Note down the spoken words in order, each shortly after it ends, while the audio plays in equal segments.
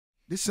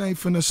This ain't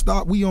finna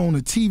stop. We on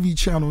a TV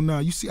channel now.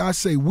 You see, I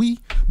say we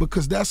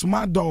because that's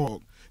my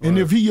dog. And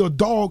if he your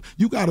dog,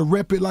 you gotta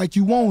rep it like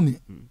you own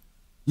it.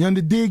 You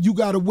underdig? You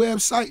got a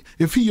website.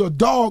 If he your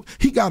dog,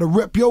 he gotta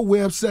rep your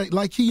website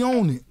like he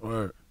own it.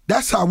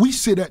 That's how we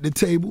sit at the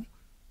table.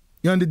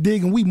 You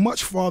underdig? And we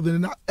much farther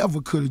than I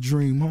ever could have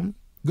dreamed, homie.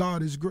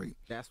 God is great.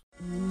 That's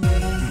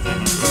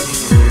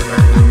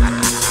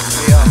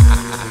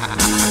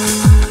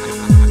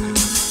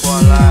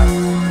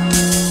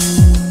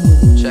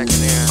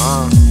checking in.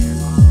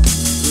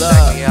 Look,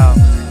 check me out.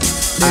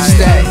 It's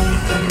that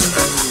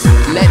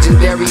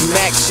legendary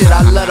Mac shit.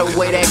 I love the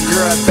way that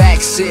girl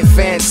back sit.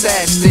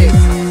 Fantastic.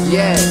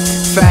 Yeah,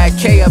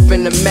 5K up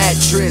in the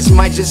mattress.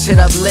 Might just hit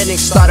up Linux,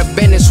 start a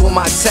business with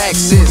my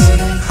taxes.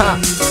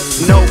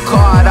 No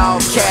card, all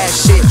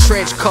cash shit.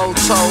 Trench coat,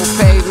 toe,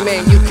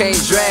 pavement, you can't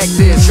drag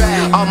this.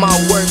 All my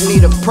work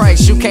need a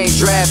price, you can't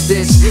draft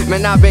this.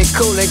 Man, I've been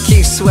cool and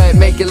keep sweat,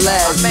 make it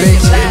last,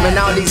 bitch. Man,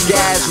 all these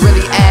guys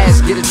really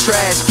ass, get a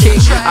trash kick.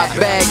 I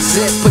bag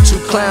zip, put you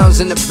clowns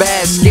in the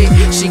basket.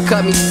 She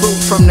cut me fruit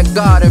from the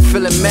garden,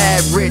 feeling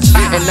mad rich.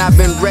 And I've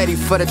been ready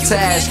for the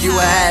task, you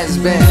a has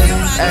been.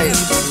 Hey.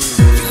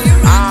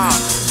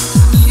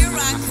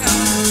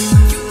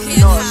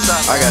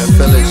 I gotta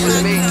feel this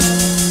shit.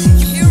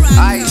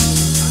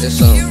 Ice. It's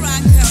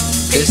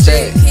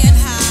that.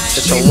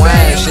 It's some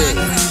wine shit.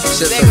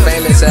 Shit some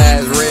famous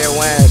ass red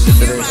wine shit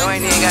to this. You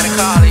ain't even gotta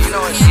call her, you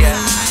know what she at.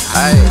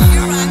 Aight.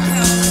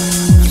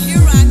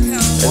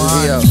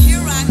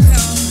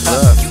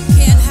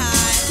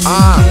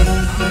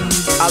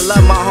 I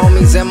love my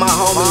homies and my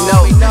homie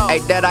know hey,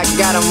 that I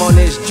got him on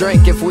this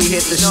drink if we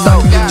hit the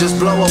stove. Just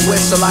blow a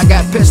whistle, I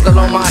got pistol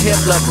on my hip,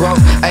 look, bro.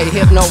 Hey,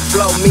 hypno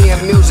flow, me and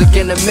music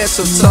in the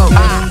mistletoe.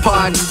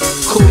 Pardon,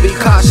 cool, be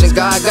caution,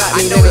 God got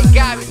me, nigga.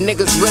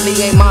 Niggas really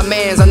ain't my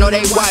mans, I know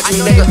they watch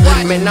me, nigga.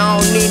 Man, I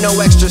don't need no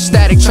extra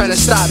static trying to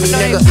stop me,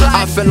 nigga.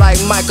 I feel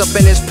like Mike up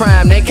in his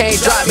prime, they can't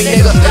drop me,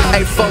 nigga.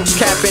 Hey, folks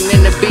capping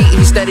in the beat,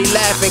 he steady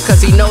laughing, cause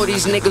he know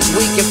these niggas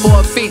weak, and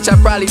for a feature, I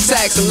probably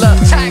tax him, look.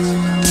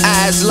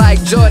 Eyes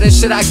like Jordan,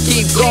 shit, I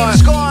keep going.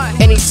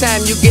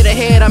 Anytime you get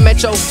ahead, I'm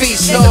at your feet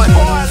snoring.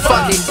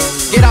 Fuck it,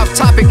 get off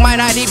topic, might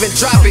not even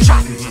drop it.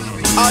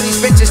 All these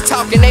bitches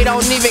talking, they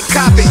don't even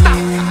cop it.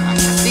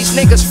 These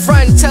niggas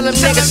front, tell them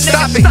niggas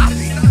stop it.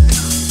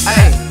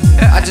 Hey,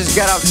 I just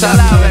got off topic.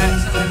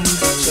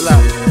 Chill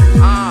out.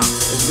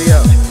 Let's be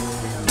up.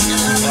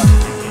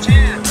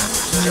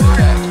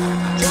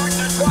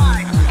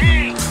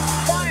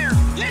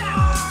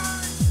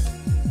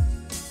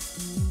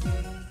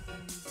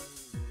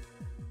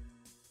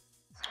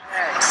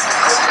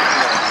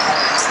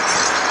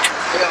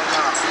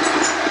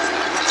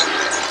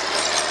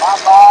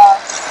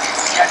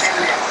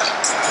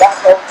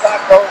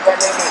 Taco, that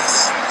nigga.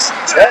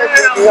 That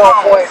nigga on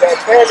point. That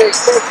panic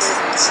cookie.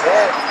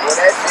 That, well,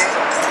 that shit.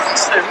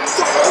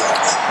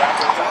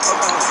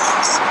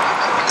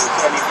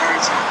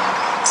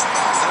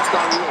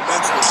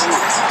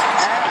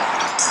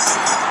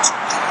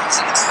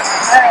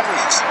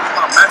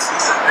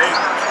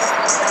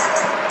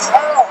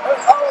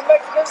 Oh,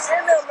 Mexicans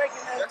in there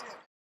making